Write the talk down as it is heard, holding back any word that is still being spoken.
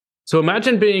So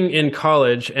imagine being in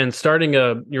college and starting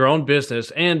your own business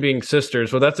and being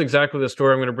sisters. Well, that's exactly the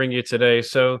story I'm going to bring you today.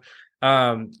 So,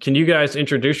 can you guys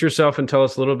introduce yourself and tell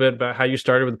us a little bit about how you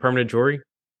started with permanent jewelry?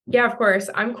 Yeah, of course.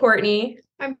 I'm Courtney.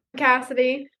 I'm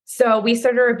Cassidy. So we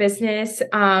started our business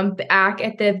back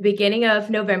at the beginning of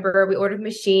November. We ordered the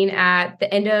machine at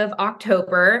the end of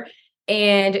October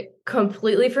and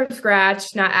completely from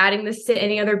scratch, not adding this to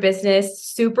any other business,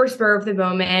 super spur of the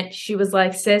moment. She was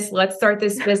like, sis, let's start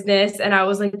this business. And I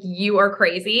was like, you are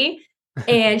crazy.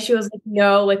 And she was like,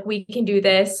 no, like we can do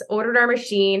this. Ordered our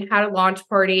machine, had a launch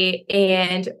party,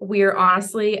 and we are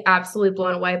honestly absolutely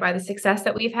blown away by the success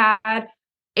that we've had.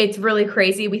 It's really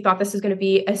crazy. We thought this was going to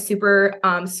be a super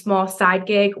small side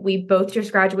gig. We both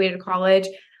just graduated college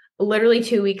literally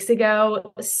 2 weeks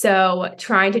ago. So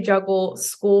trying to juggle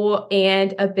school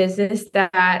and a business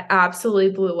that absolutely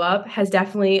blew up has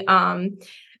definitely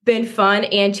been fun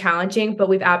and challenging, but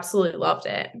we've absolutely loved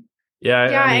it. Yeah,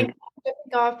 Yeah, I and mean,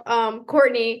 off,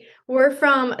 Courtney, we're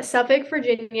from Suffolk,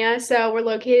 Virginia, so we're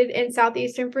located in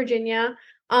southeastern Virginia.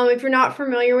 If you're not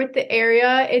familiar with the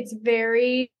area, it's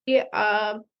very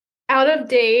out of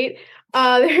date.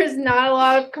 There's not a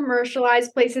lot of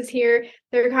commercialized places here.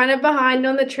 They're kind of behind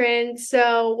on the trend.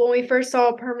 So when we first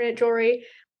saw permanent jewelry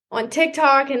on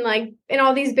TikTok and like in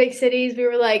all these big cities, we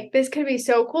were like, this could be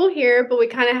so cool here, but we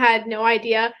kind of had no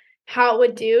idea how it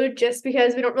would do just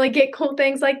because we don't really get cool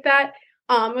things like that.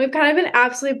 We've kind of been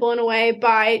absolutely blown away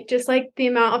by just like the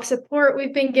amount of support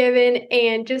we've been given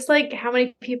and just like how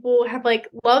many people have like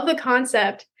loved the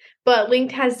concept. But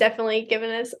Linked has definitely given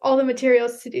us all the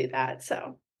materials to do that. So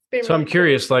it's been so I'm really cool.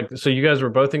 curious, like, so you guys were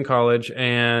both in college,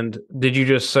 and did you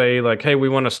just say like, "Hey, we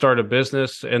want to start a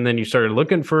business," and then you started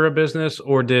looking for a business,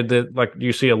 or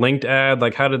you see a linked ad?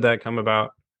 Like, how did that come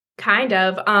about? Kind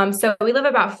of. So we live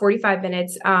about 45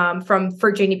 minutes from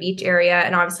Virginia Beach area.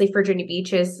 And obviously Virginia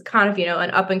Beach is kind of,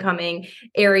 an up and coming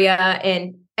area.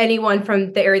 And anyone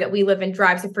from the area that we live in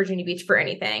drives to Virginia Beach for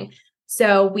anything.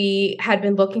 So we had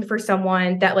been looking for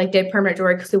someone that like did permanent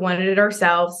jewelry because we wanted it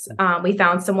ourselves. We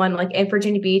found someone like in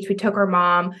Virginia Beach. We took our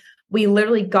mom. We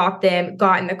literally got in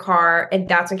the car, and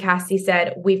that's when Cassie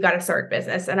said, we've got to start a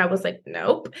business. And I was like,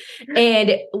 nope.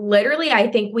 And literally, I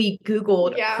think we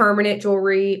Googled permanent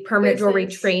jewelry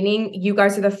Business. training. You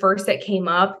guys are the first that came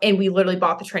up, and we literally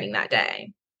bought the training that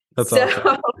day. That's So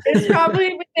awesome. It's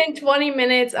probably within 20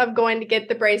 minutes of going to get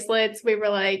the bracelets. We were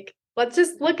like, let's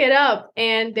just look it up.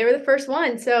 And they were the first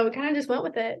one. So we kind of just went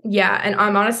with it. yeah, and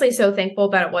I'm honestly so thankful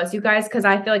that it was you guys, because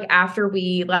I feel like after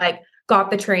we like got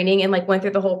the training and like went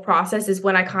through the whole process is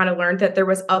when I kind of learned that there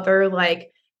was other like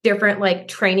different like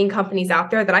training companies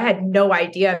out there that I had no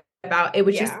idea about. It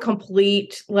was just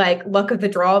complete like luck of the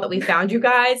draw that we found you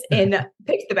guys and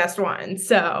picked the best one.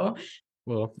 So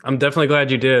Well, I'm definitely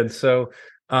glad you did. So,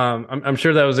 I'm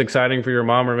sure that was exciting for your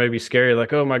mom, or maybe scary,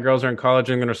 like, oh, my girls are in college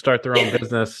and going to start their own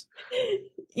business.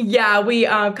 yeah, we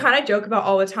kind of joke about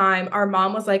all the time. Our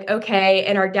mom was like, okay.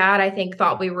 And our dad, I think,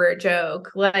 thought we were a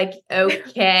joke. Like,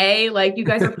 okay, like you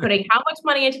guys are putting how much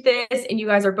money into this and you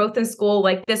guys are both in school.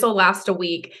 Like this will last a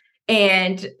week.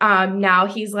 And now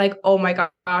he's like, oh my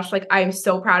gosh, like I'm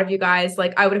so proud of you guys.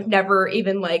 Like I would have never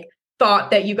even like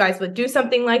thought that you guys would do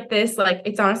something like this. Like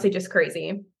it's honestly just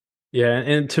crazy. Yeah,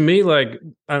 and to me, like,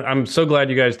 I'm so glad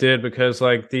you guys did, because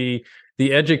like the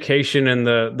education and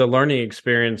the learning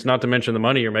experience, not to mention the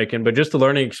money you're making, but just the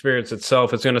learning experience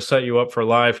itself, is going to set you up for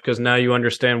life, because now you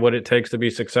understand what it takes to be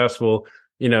successful,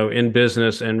 in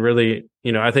business. And really,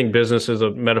 I think business is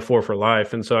a metaphor for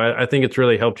life, and so I think it's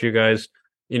really helped you guys,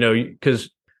 because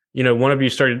one of you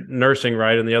started nursing,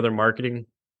 right, and the other marketing.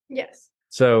 Yes.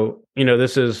 So,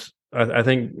 this is, I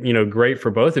think, great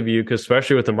for both of you, because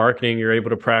especially with the marketing, you're able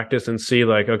to practice and see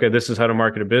like, okay, this is how to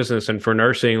market a business. And for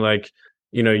nursing, like,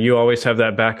 you always have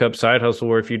that backup side hustle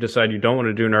where if you decide you don't want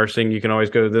to do nursing, you can always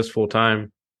go to this full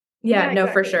time. Yeah, no,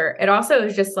 for Exactly. sure. It also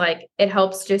is just like, it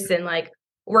helps just in like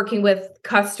working with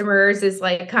customers is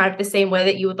like kind of the same way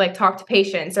that you would like talk to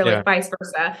patients or Yeah. like vice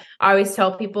versa. I always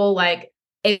tell people like,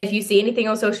 if you see anything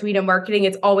on social media marketing,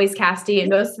 it's always Casty. And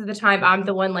most of the time I'm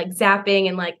the one like zapping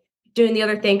and like doing the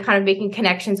other thing, kind of making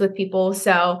connections with people.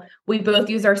 So we both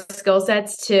use our skill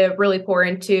sets to really pour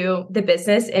into the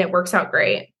business and it works out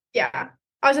great. Yeah.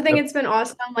 I also think it's been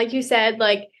awesome. Like you said,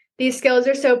 like these skills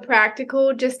are so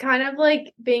practical, just kind of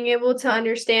like being able to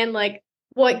understand like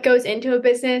what goes into a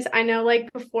business. I know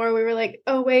like before we were like,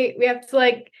 oh wait, we have to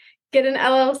like get an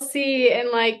LLC and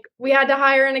like we had to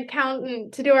hire an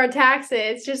accountant to do our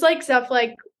taxes. Just like stuff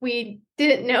like we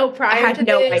didn't know I prior to had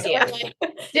no this idea. or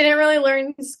like didn't really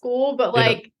learn in school, but Yeah.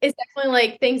 like it's definitely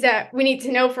like things that we need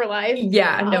to know for life.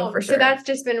 Yeah, no, for So sure. that's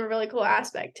just been a really cool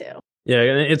aspect too. Yeah,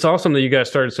 and it's awesome that you guys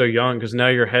started so young because now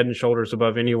you're head and shoulders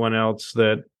above anyone else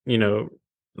that,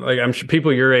 like I'm sure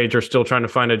people your age are still trying to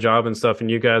find a job and stuff,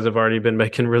 and you guys have already been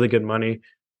making really good money.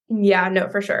 Yeah, no,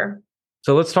 for sure.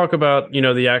 So let's talk about,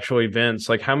 the actual events.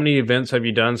 Like how many events have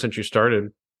you done since you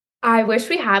started? I wish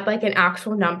we had like an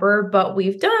actual number, but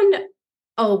we've done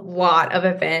a lot of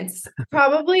events.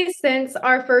 Probably since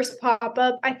our first pop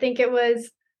up, I think it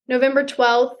was November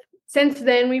 12th. Since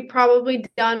then, we've probably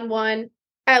done one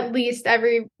at least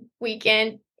every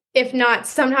weekend. If not,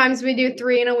 sometimes we do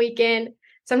 3 in a weekend.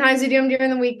 Sometimes we do them during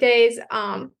the weekdays.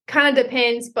 Kind of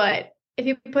depends, but if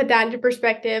you put that into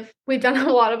perspective, we've done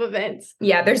a lot of events.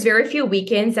 Yeah, there's very few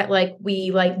weekends that like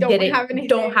we like don't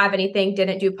have anything,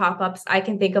 didn't do pop-ups. I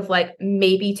can think of like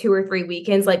maybe 2 or 3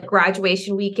 weekends, like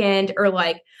graduation weekend or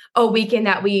like a weekend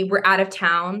that we were out of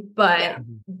town, but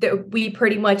we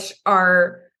pretty much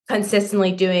are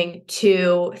consistently doing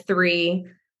 2, 3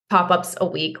 pop-ups a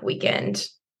weekend.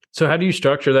 So how do you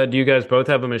structure that? Do you guys both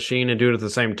have a machine and do it at the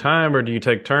same time, or do you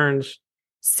take turns?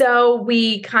 So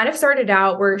we kind of started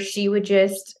out where she would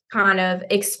just kind of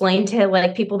explain to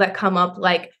like people that come up,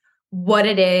 like what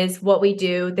it is, what we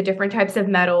do, the different types of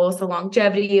metals, the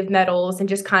longevity of metals, and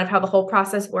just kind of how the whole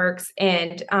process works.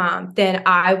 And then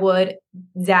I would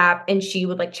zap and she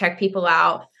would like check people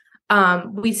out.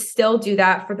 We still do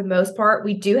that for the most part.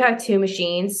 We do have 2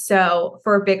 machines. So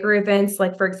for bigger events,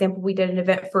 like for example, we did an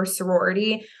event for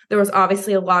sorority. There was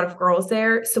obviously a lot of girls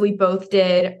there. So we both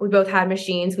had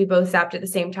machines. We both zapped at the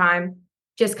same time,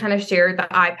 just kind of shared the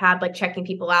iPad, like checking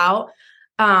people out.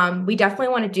 We definitely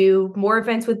want to do more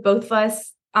events with both of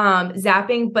us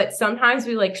zapping, but sometimes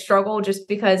we like struggle just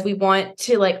because we want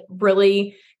to like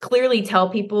really clearly tell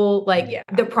people like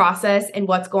the process and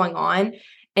what's going on.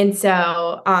 And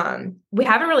so we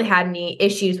haven't really had any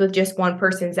issues with just one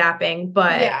person zapping,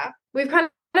 but we've kind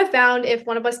of found if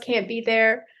one of us can't be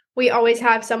there, we always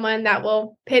have someone that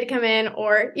will come in,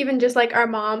 or even just like our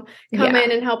mom come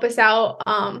in and help us out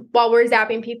while we're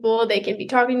zapping people. They can be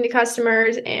talking to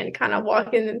customers and kind of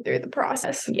walking them through the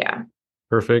process. Yeah.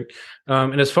 Perfect.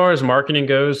 And as far as marketing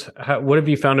goes, what have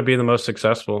you found to be the most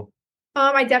successful?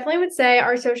 I definitely would say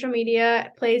our social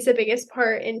media plays the biggest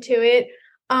part into it.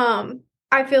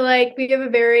 I feel like we have a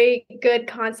very good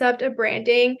concept of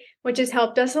branding, which has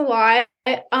helped us a lot.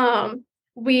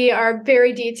 We are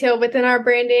very detailed within our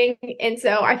branding. And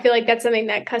so I feel like that's something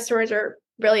that customers are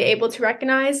really able to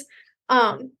recognize.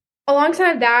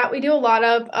 Alongside that, we do a lot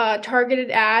of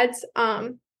targeted ads.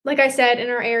 Like I said, in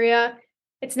our area,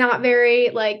 it's not very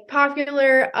like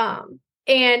popular.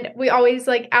 And we always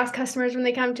like ask customers when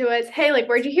they come to us, hey, like,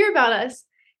 where'd you hear about us?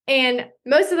 And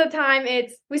most of the time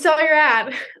it's, we saw your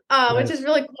ad, Nice. which is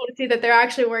really cool to see that they're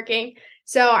actually working.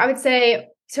 So I would say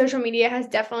social media has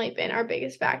definitely been our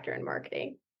biggest factor in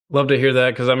marketing. Love to hear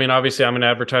that because I mean, obviously, I'm an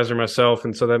advertiser myself,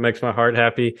 and so that makes my heart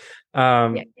happy.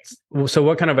 So,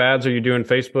 what kind of ads are you doing?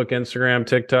 Facebook, Instagram,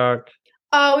 TikTok?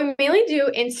 We mainly do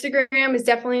Instagram is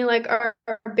definitely like our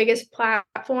biggest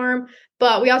platform,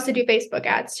 but we also do Facebook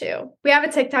ads too. We have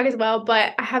a TikTok as well,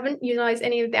 but I haven't utilized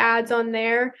any of the ads on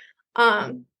there.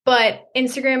 But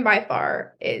Instagram by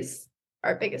far is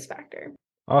our biggest factor.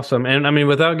 Awesome. And I mean,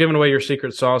 without giving away your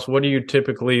secret sauce, what do you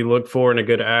typically look for in a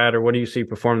good ad, or what do you see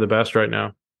perform the best right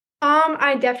now?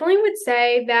 I definitely would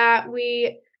say that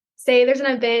we say there's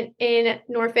an event in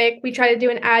Norfolk, we try to do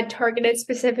an ad targeted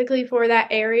specifically for that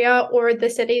area or the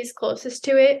cities closest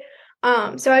to it.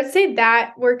 So I'd say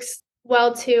that works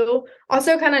well too.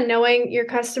 Also kind of knowing your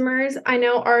customers. I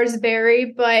know ours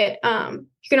vary, but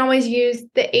you can always use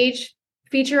the age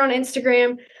feature on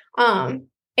Instagram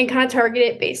and kind of target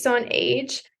it based on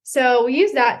age. So we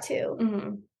use that too.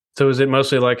 Mm-hmm. So is it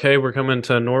mostly like, hey, we're coming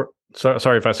to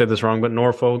sorry if I said this wrong, but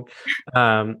Norfolk.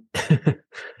 And,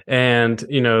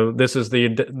 this is the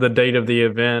date of the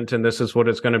event and this is what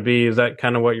it's going to be. Is that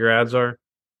kind of what your ads are?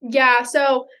 Yeah.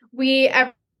 So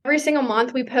every single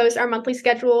month we post our monthly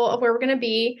schedule of where we're going to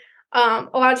be. A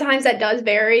lot of times that does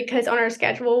vary because on our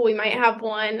schedule, we might have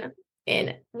one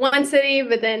in one city,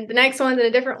 but then the next one's in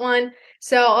a different one.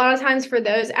 So a lot of times for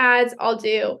those ads, I'll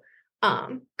do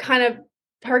kind of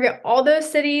target all those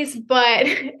cities. But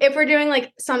if we're doing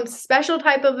like some special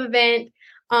type of event,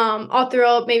 I'll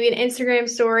throw up maybe an Instagram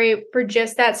story for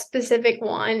just that specific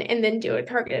one and then do a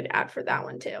targeted ad for that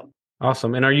one too.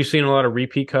 Awesome. And are you seeing a lot of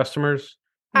repeat customers?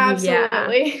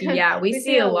 Absolutely. Yeah, we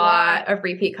see a lot of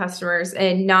repeat customers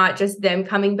and not just them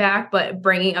coming back, but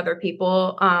bringing other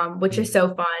people, which is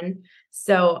so fun.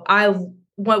 So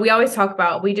what we always talk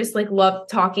about, we just like love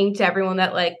talking to everyone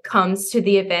that like comes to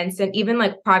the events and even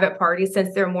like private parties,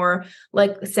 since they're more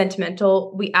like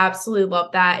sentimental. We absolutely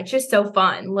love that. It's just so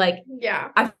fun. Like, yeah,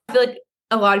 I feel like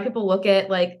a lot of people look at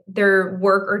like their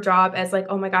work or job as like,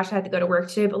 oh my gosh, I had to go to work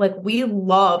today. But like we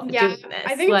love doing this.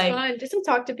 I think like, it's fun just to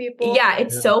talk to people. Yeah,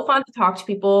 it's so fun to talk to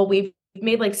people. We've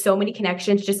made like so many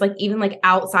connections, just like even like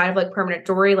outside of like permanent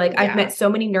jewelry. Like I've met so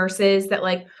many nurses that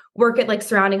like work at like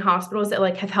surrounding hospitals that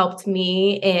like have helped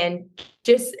me and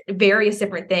just various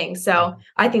different things. So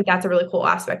I think that's a really cool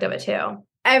aspect of it too.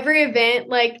 Every event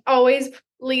like always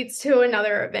leads to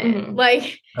another event.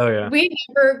 Like we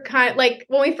never kind of like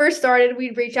when we first started,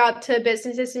 we'd reach out to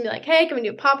businesses and be like, hey, can we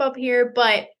do a pop-up here?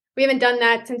 But we haven't done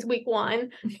that since week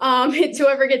 1. It's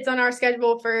whoever gets on our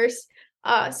schedule first.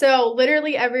 So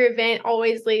literally every event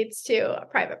always leads to a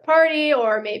private party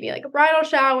or maybe like a bridal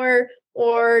shower,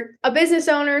 or a business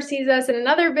owner sees us in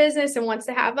another business and wants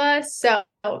to have us. So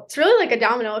it's really like a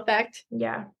domino effect.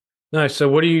 Yeah. Nice. So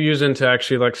what are you using to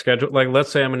actually like schedule? Like,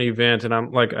 let's say I'm an event and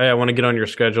I'm like, hey, I want to get on your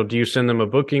schedule. Do you send them a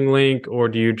booking link or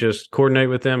do you just coordinate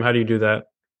with them? How do you do that?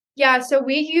 Yeah. So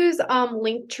we use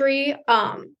Linktree.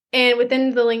 And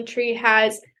within the Linktree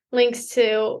has links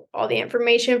to all the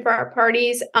information for our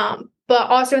parties. But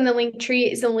also in the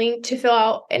Linktree is a link to fill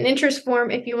out an interest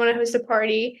form if you want to host a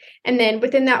party. And then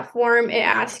within that form, it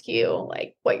asks you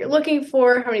like what you're looking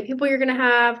for, how many people you're going to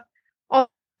have, all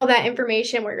that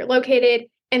information, where you're located.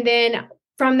 And then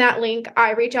from that link,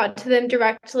 I reach out to them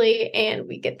directly and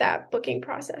we get that booking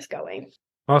process going.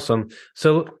 Awesome.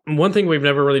 So one thing we've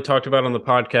never really talked about on the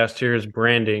podcast here is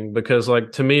branding, because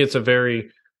like to me, it's a very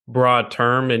broad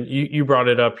term, and you brought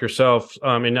it up yourself.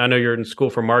 And I know you're in school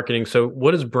for marketing. So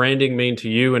what does branding mean to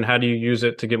you and how do you use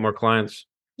it to get more clients?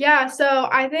 Yeah, so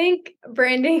I think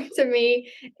branding to me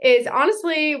is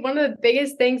honestly one of the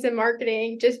biggest things in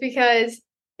marketing, just because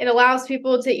it allows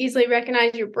people to easily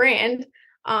recognize your brand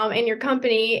and your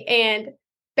company. And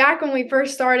back when we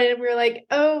first started, we were like,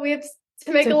 oh, we have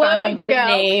to make a logo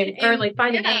name or like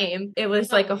find a name. It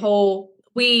was like a whole,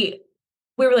 we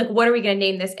were like, what are we going to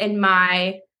name this? And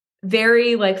my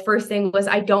very like first thing was,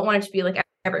 I don't want it to be like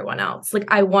everyone else. Like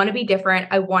I want to be different.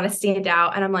 I want to stand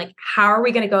out. And I'm like, how are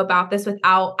we going to go about this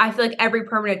without, I feel like every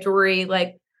permanent jewelry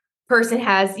like person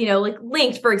has, you know, like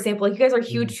Linked, for example, like you guys are a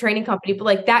huge training company, but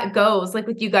like that goes like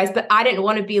with you guys, but I didn't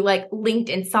want to be like linked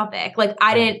in Suffolk. Like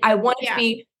I wanted to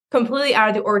be completely out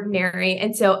of the ordinary.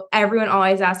 And so everyone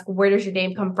always asks, where does your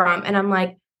name come from? And I'm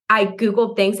like, I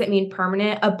Googled things that mean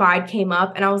permanent. Abide came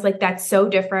up and I was like, that's so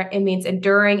different. It means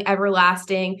enduring,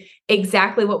 everlasting,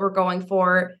 exactly what we're going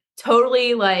for.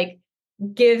 Totally like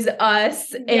gives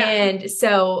us. And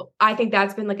so I think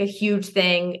that's been like a huge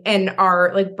thing in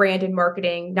our like brand and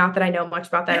marketing. Not that I know much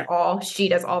about that at all. She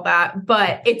does all that,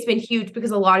 but it's been huge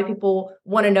because a lot of people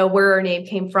want to know where our name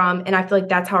came from. And I feel like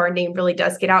that's how our name really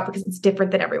does get out because it's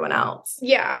different than everyone else.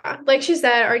 Yeah. Like she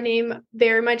said, our name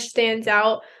very much stands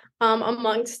out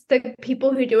amongst the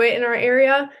people who do it in our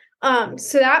area.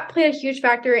 So that played a huge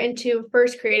factor into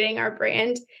first creating our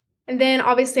brand. And then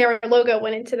obviously our logo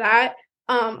went into that.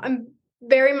 I'm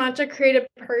very much a creative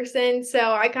person. So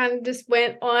I kind of just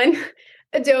went on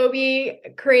Adobe,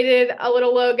 created a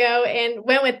little logo and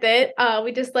went with it.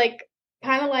 We just like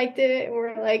kind of liked it. And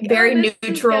we're like very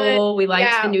neutral. We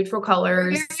liked the neutral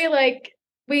colors. Very like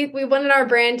we wanted our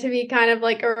brand to be kind of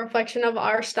like a reflection of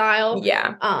our style.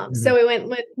 Yeah. So we went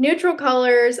with neutral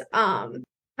colors, kind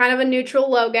of a neutral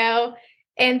logo.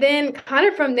 And then kind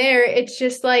of from there, it's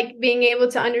just like being able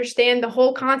to understand the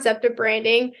whole concept of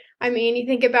branding. I mean, you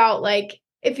think about like,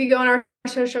 if you go on our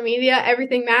social media,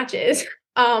 everything matches.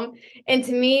 And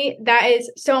to me, that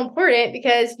is so important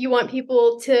because you want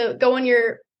people to go on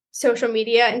your social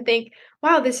media and think,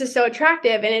 wow, this is so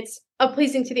attractive and it's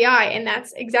pleasing to the eye. And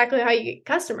that's exactly how you get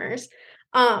customers.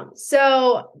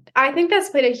 So I think that's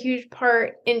played a huge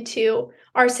part into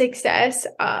our success,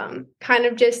 kind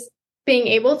of just being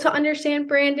able to understand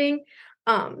branding.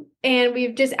 And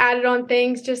we've just added on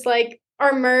things just like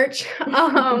our merch,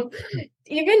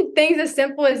 even things as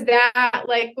simple as that.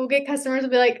 Like we'll get customers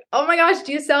will be like, oh my gosh,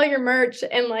 do you sell your merch?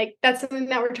 And like, that's something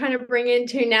that we're trying to bring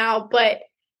into now, but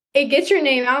it gets your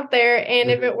name out there. And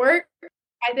if it works,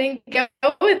 I think go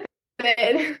with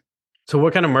it. So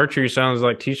what kind of merch are you selling? Is it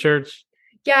like t-shirts?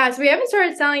 Yeah, so we haven't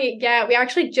started selling it yet. We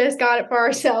actually just got it for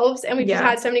ourselves and we've just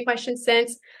had so many questions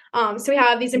since. So we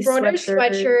have these embroidered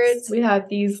sweatshirts. We have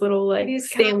these little like these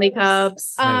Stanley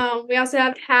cups. We also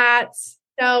have hats.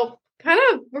 So kind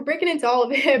of we're breaking into all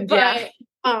of it, but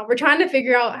we're trying to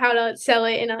figure out how to sell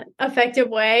it in an effective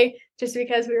way just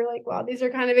because we were like, wow, these are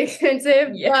kind of expensive.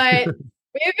 But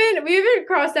we haven't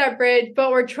crossed that bridge,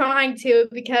 but we're trying to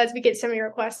because we get so many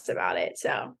requests about it.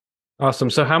 So awesome.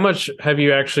 So how much have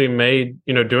you actually made,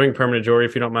 doing permanent jewelry,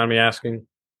 if you don't mind me asking?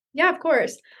 Yeah, of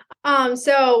course.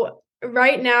 So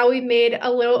right now we've made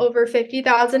a little over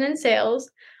 50,000 in sales.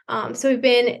 So we've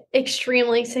been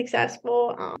extremely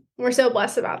successful. We're so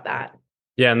blessed about that.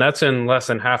 Yeah, and that's in less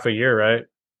than half a year, right?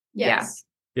 Yes.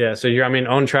 Yeah, so you're, I mean,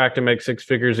 on track to make six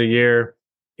figures a year,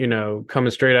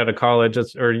 coming straight out of college,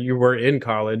 or you were in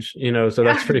college, so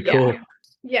that's pretty cool.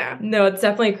 Yeah. No, it's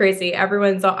definitely crazy. I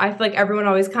feel like everyone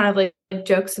always kind of like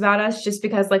jokes about us just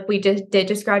because like we did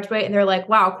just graduate and they're like,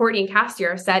 wow, Courtney and Cassie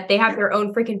are set. They have their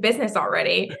own freaking business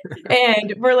already.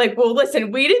 And we're like, well,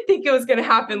 listen, we didn't think it was going to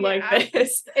happen like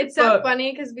this. It's so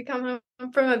funny because we come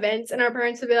home from events and our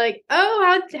parents will be like,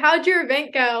 oh, how'd your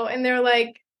event go? And they're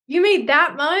like, you made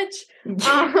that much?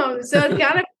 So it's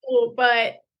kind of cool,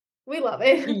 but we love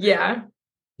it. Yeah.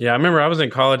 Yeah, I remember I was in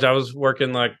college. I was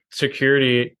working like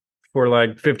security for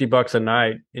like $50 a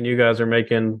night, and you guys are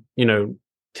making, 10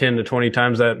 to 20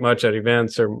 times that much at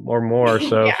events or more.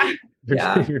 So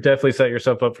you're definitely set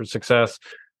yourself up for success.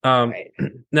 Right.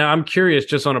 Now I'm curious,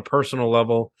 just on a personal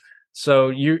level.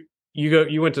 So you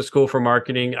went to school for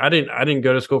marketing. I didn't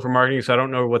go to school for marketing, so I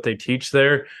don't know what they teach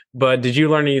there. But did you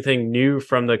learn anything new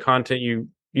from the content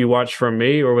you watched from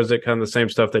me, or was it kind of the same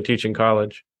stuff they teach in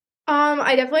college?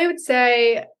 I definitely would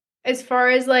say, as far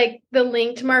as like the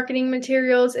linked marketing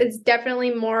materials, it's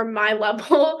definitely more my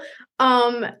level.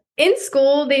 In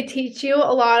school, they teach you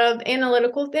a lot of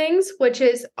analytical things, which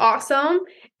is awesome.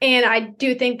 And I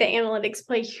do think that analytics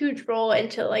play a huge role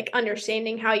into like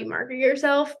understanding how you market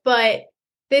yourself, but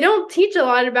they don't teach a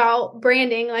lot about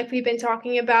branding like we've been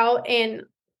talking about, and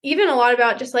even a lot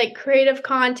about just like creative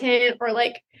content or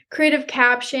like creative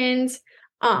captions.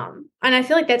 And I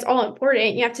feel like that's all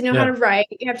important. You have to know how to write,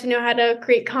 you have to know how to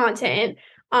create content.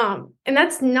 And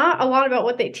that's not a lot about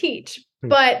what they teach.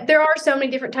 But there are so many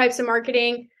different types of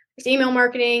marketing. There's email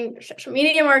marketing, there's social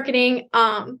media marketing.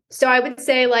 So I would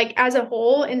say, like, as a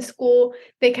whole in school,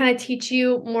 they kind of teach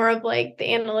you more of like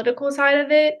the analytical side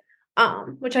of it,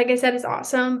 which like I said is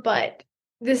awesome. But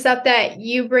the stuff that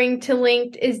you bring to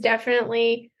Linked is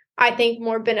definitely, I think,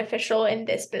 more beneficial in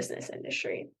this business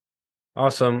industry.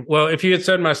 Awesome. Well, if you had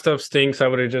said my stuff stinks, I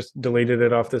would have just deleted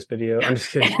it off this video. I'm just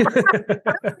kidding.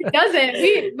 It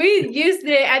doesn't. We used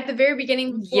it at the very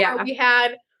beginning before we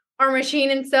had our machine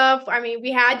and stuff. I mean,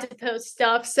 we had to post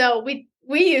stuff, so we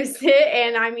used it,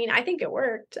 and I mean, I think it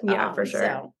worked. Yeah, for sure.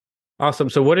 So. Awesome.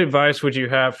 So what advice would you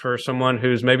have for someone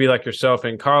who's maybe like yourself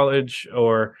in college,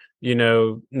 or,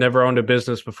 never owned a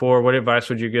business before? What advice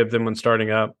would you give them when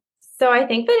starting up? So I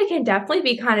think that it can definitely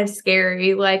be kind of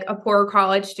scary, like a poor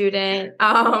college student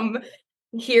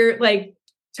here, like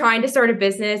trying to start a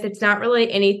business. It's not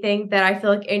really anything that I feel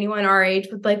like anyone our age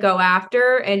would like go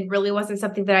after, and really wasn't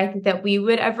something that I think that we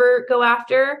would ever go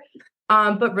after.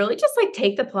 But really just like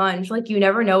take the plunge. Like, you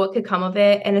never know what could come of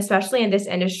it. And especially in this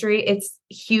industry, it's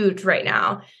huge right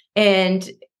now. And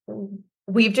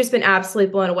we've just been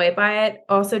absolutely blown away by it.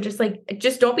 Also, just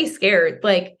don't be scared.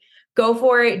 Like, go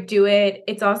for it, do it.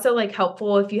 It's also like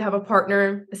helpful if you have a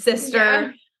partner, a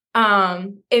sister.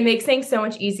 It makes things so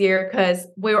much easier because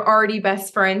we're already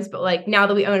best friends, but like now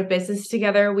that we own a business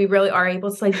together, we really are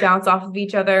able to like bounce off of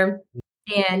each other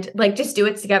and like just do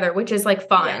it together, which is like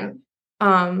fun.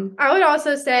 I would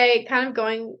also say, kind of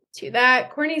going to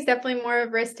that, Courtney's definitely more of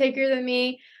a risk taker than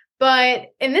me. But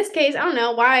in this case, I don't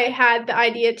know why I had the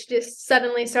idea to just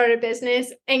suddenly start a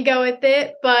business and go with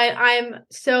it. But I'm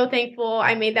so thankful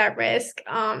I made that risk.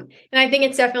 And I think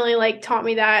it's definitely like taught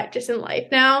me that just in life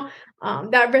now,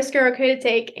 that risks are okay to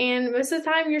take. And most of the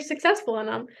time you're successful in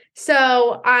them.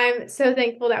 So I'm so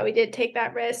thankful that we did take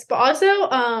that risk. But also,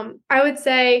 I would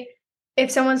say, if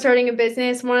someone's starting a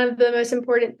business, one of the most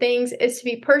important things is to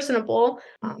be personable.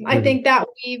 I think that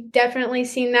we've definitely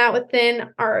seen that within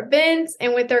our events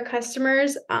and with our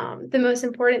customers. The most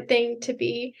important thing to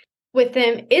be with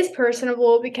them is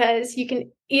personable, because you can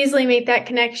easily make that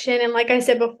connection. And like I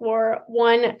said before,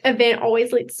 one event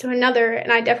always leads to another.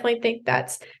 And I definitely think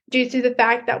that's due to the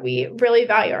fact that we really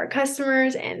value our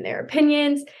customers and their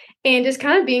opinions, and just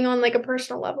kind of being on like a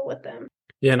personal level with them.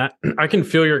 Yeah, and I can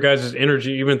feel your guys'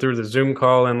 energy even through the Zoom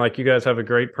call, and like you guys have a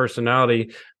great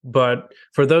personality. But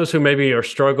for those who maybe are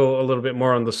struggle a little bit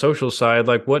more on the social side,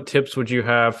 like what tips would you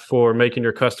have for making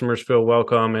your customers feel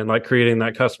welcome and like creating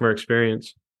that customer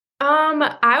experience?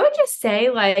 I would just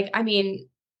say, like, I mean,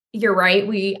 you're right.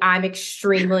 I'm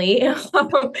extremely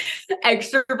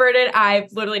extroverted.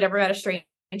 I've literally never met a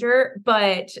stranger,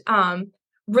 but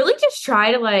really just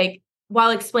try to like,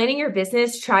 while explaining your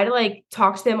business, try to like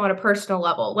talk to them on a personal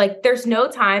level. Like, there's no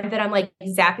time that I'm like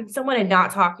zapping someone and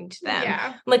not talking to them.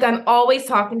 Yeah. Like, I'm always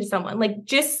talking to someone. Like,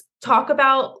 just talk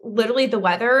about literally the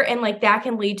weather, and like that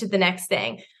can lead to the next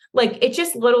thing. Like, it's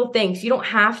just little things. You don't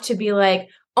have to be like,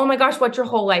 oh my gosh, what's your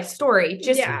whole life story?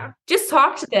 Just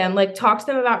talk to them, like talk to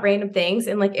them about random things.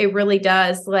 And like, it really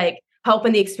does like help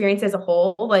in the experience as a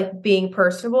whole, like being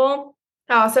personable.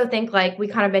 I also think like we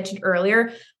kind of mentioned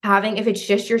earlier, if it's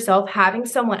just yourself, having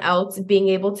someone else being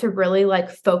able to really like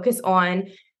focus on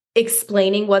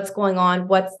explaining what's going on,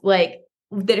 what's like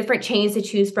the different chains to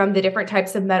choose from, the different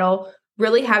types of metal,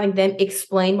 really having them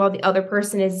explain while the other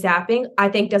person is zapping, I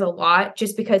think does a lot,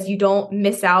 just because you don't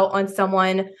miss out on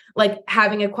someone like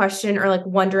having a question or like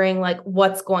wondering like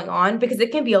what's going on, because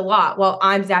it can be a lot while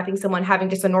I'm zapping someone, having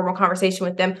just a normal conversation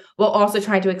with them while also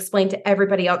trying to explain to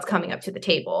everybody else coming up to the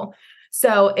table.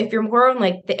 So if you're more on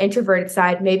like the introverted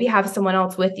side, maybe have someone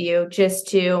else with you just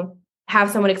to have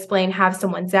someone explain, have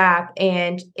someone zap,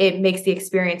 and it makes the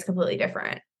experience completely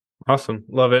different. Awesome.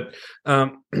 Love it.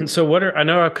 So I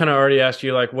know I've kind of already asked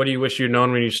you, like, what do you wish you'd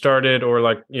known when you started, or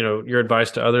like, your advice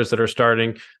to others that are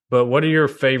starting, but what are your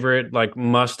favorite, like,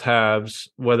 must-haves,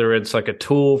 whether it's like a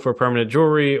tool for permanent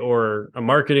jewelry or a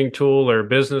marketing tool or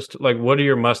business, like, what are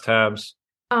your must-haves?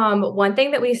 One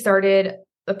thing that we started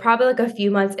probably like a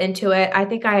few months into it, I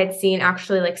think I had seen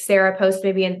actually like Sarah post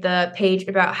maybe in the page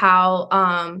about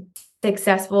how,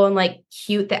 successful and like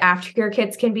cute the aftercare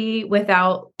kits can be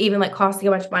without even like costing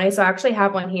a bunch of money. So I actually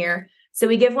have one here. So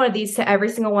we give one of these to every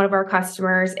single one of our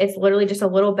customers. It's literally just a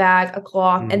little bag, a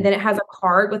cloth, and then it has a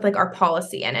card with like our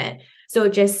policy in it. So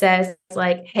it just says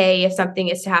like, hey, if something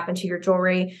is to happen to your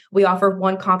jewelry, we offer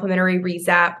 1 complimentary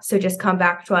rezap. So just come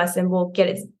back to us and we'll get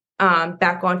it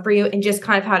back on for you, and just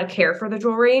kind of how to care for the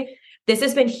jewelry. This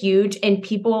has been huge and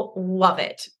people love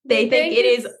it. They think it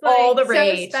is like all the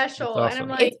rage. So special. Awesome. And I'm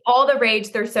like, it's all the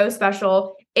rage. They're so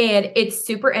special and it's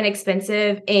super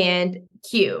inexpensive and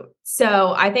cute.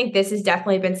 So I think this has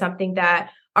definitely been something that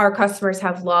our customers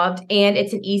have loved, and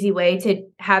it's an easy way to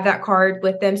have that card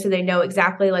with them so they know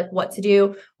exactly like what to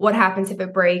do, what happens if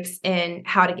it breaks, and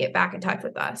how to get back in touch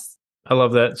with us. I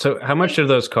love that. So how much do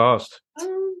those cost?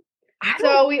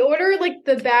 So we order like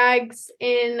the bags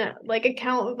in like a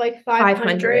count of like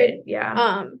 500.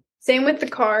 Yeah. Same with the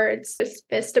cards, just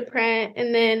Vistaprint,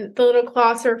 and then the little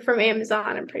cloths are from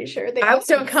Amazon. I'm pretty sure they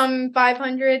also come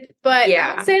 500. But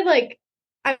yeah, I'd say like,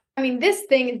 I mean, this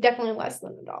thing is definitely less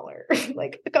than $1,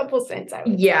 like a couple cents. I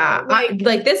would say.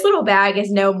 Like this little bag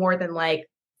is no more than like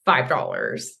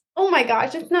 $5. Oh my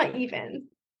gosh, it's not even.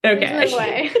 Okay. There's no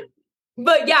way.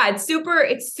 But yeah, it's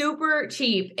super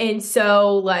cheap, and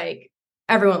so like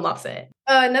everyone loves it.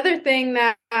 Another thing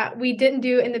that we didn't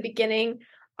do in the beginning,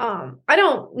 I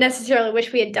don't necessarily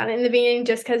wish we had done it in the beginning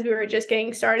just because we were just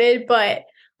getting started, but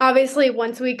obviously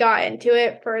once we got into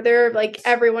it further, like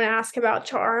everyone asked about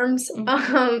charms.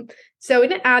 So we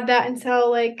didn't add that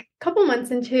until like a couple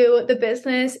months into the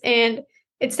business, and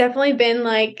it's definitely been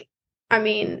like, I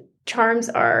mean, charms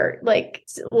are like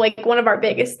one of our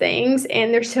biggest things,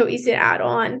 and they're so easy to add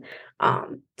on.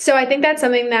 So I think that's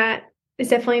something that is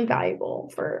definitely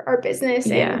valuable for our business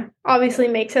and obviously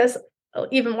makes us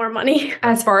even more money.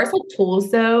 As far as like tools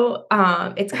though,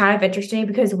 it's kind of interesting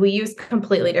because we use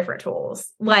completely different tools.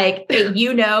 Like,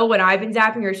 when I've been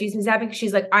zapping or she's been zapping,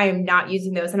 she's like, I am not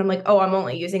using those. And I'm like, oh, I'm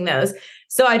only using those.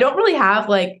 So I don't really have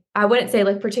like, I wouldn't say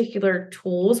like particular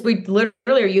tools. We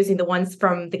literally are using the ones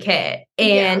from the kit,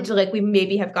 and like we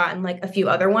maybe have gotten like a few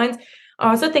other ones. I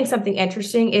also think something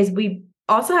interesting is we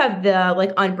also have the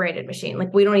like unbranded machine.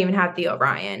 Like we don't even have the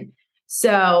Orion.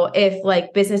 So if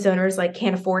like business owners like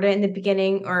can't afford it in the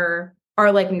beginning or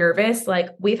are like nervous, like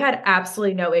we've had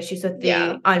absolutely no issues with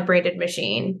the unbranded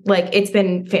machine. Like it's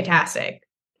been fantastic.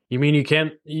 You mean you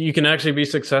can actually be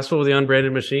successful with the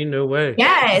unbranded machine? No way.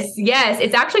 Yes.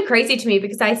 It's actually crazy to me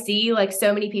because I see like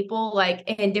so many people like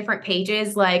in different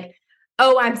pages, like,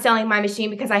 oh, I'm selling my machine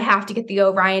because I have to get the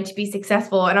Orion to be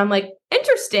successful. And I'm like,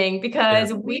 interesting,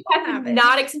 because we have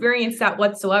not experienced that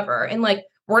whatsoever. And like,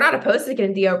 we're not opposed to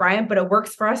getting the Orion, but it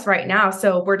works for us right now.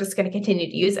 So we're just going to continue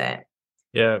to use it.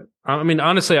 Yeah. I mean,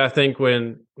 honestly, I think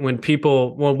when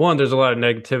people, well, one, there's a lot of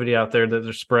negativity out there that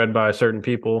are spread by certain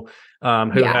people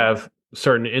who have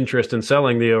certain interest in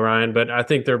selling the Orion, but I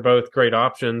think they're both great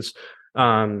options.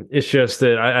 It's just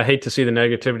that I hate to see the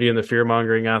negativity and the fear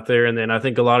mongering out there. And then I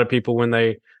think a lot of people, when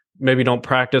they maybe don't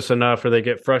practice enough or they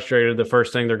get frustrated, the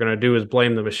first thing they're going to do is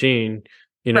blame the machine,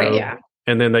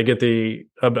 and then they get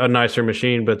a nicer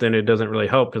machine, but then it doesn't really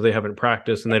help because they haven't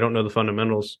practiced and they don't know the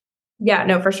fundamentals. Yeah,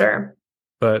 no, for sure.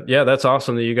 But yeah, that's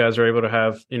awesome that you guys are able to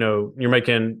have, you're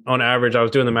making on average, I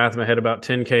was doing the math in my head, about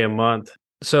 $10K a month.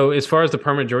 So as far as the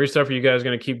permanent jewelry stuff, are you guys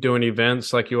going to keep doing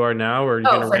events like you are now, or are you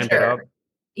going to ramp it up?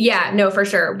 Yeah, no, for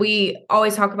sure. We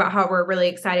always talk about how we're really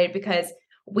excited because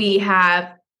we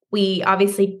have we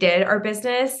obviously did our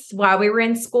business while we were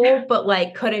in school, but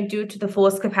like couldn't do it to the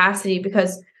fullest capacity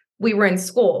because we were in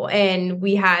school and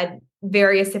we had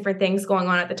various different things going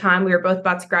on at the time. We were both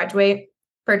about to graduate.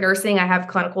 For nursing, I have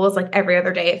clinicals like every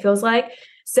other day, it feels like.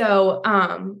 So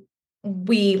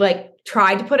we like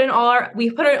tried to put in all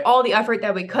the effort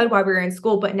that we could while we were in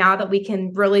school. But now that we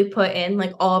can really put in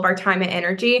like all of our time and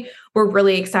energy, we're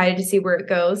really excited to see where it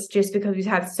goes, just because we've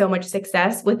had so much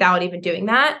success without even doing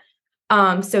that.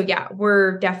 So yeah,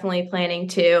 we're definitely planning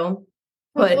to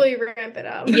hopefully ramp it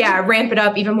up. Yeah, ramp it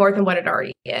up even more than what it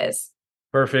already is.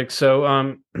 Perfect.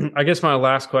 So I guess my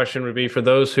last question would be for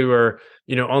those who are,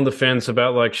 on the fence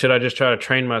about like, should I just try to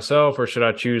train myself or should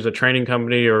I choose a training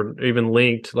company or even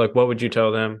linked? Like, what would you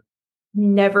tell them?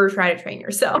 Never try to train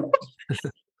yourself.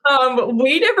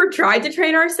 We never tried to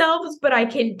train ourselves, but I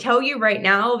can tell you right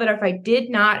now that if I did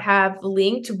not have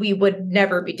linked, we would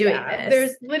never be doing this.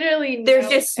 There's literally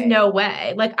no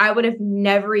way. Like I would have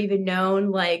never even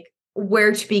known like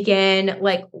where to begin,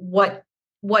 like what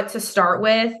to start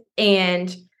with.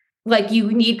 And like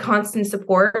you need constant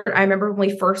support. I remember when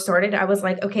we first started, I was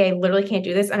like, okay, I literally can't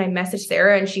do this. And I messaged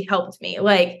Sarah and she helped me.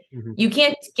 Like you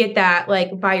can't get that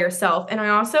like by yourself. And I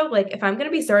also like, if I'm going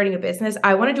to be starting a business,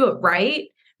 I want to do it right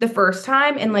the first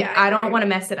time. And like, I don't want to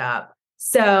mess it up.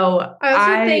 So I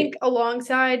also think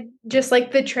alongside just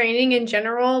like the training in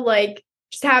general, like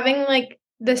just having like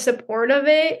the support of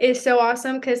it is so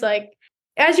awesome. Cause like,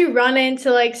 as you run into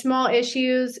like small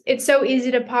issues, it's so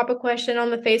easy to pop a question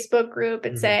on the Facebook group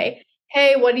and say,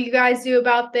 hey, what do you guys do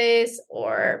about this?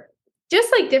 Or just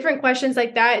like different questions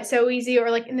like that. It's so easy. Or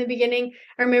like in the beginning,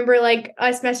 I remember like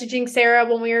us messaging Sarah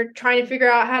when we were trying to figure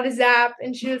out how to Zap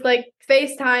and she was like,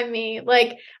 FaceTime me.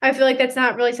 Like, I feel like that's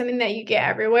not really something that you get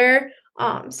everywhere.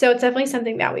 So it's definitely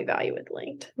something that we value with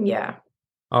Linked. Yeah.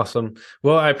 Awesome.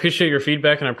 Well, I appreciate your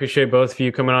feedback and I appreciate both of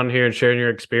you coming on here and sharing your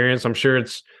experience. I'm sure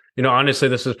it's, honestly,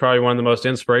 this is probably one of the most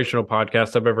inspirational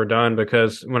podcasts I've ever done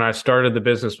because when I started the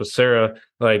business with Sarah,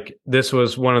 like this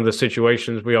was one of the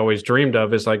situations we always dreamed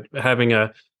of is like having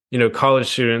college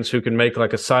students who can make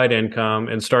like a side income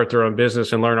and start their own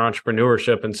business and learn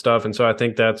entrepreneurship and stuff. And so I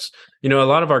think that's, a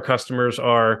lot of our customers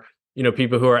are,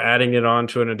 people who are adding it on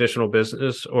to an additional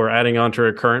business or adding on to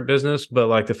a current business. But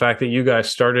like the fact that you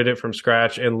guys started it from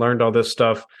scratch and learned all this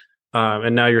stuff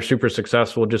and now you're super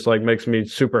successful just like makes me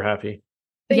super happy.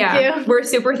 Thank you. We're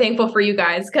super thankful for you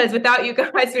guys because without you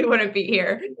guys, we wouldn't be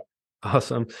here.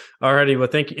 Awesome. Alrighty. Well,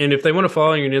 thank you. And if they want to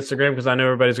follow you on Instagram, because I know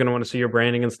everybody's going to want to see your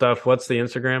branding and stuff, what's the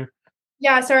Instagram?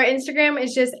 Yeah. So our Instagram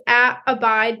is just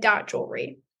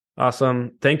 @abide.jewelry.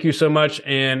 Awesome. Thank you so much.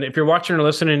 And if you're watching or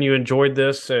listening and you enjoyed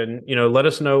this and, let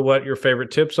us know what your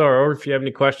favorite tips are, or if you have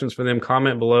any questions for them,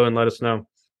 comment below and let us know.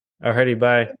 Alrighty.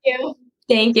 Bye. Thank you.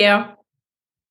 Thank you.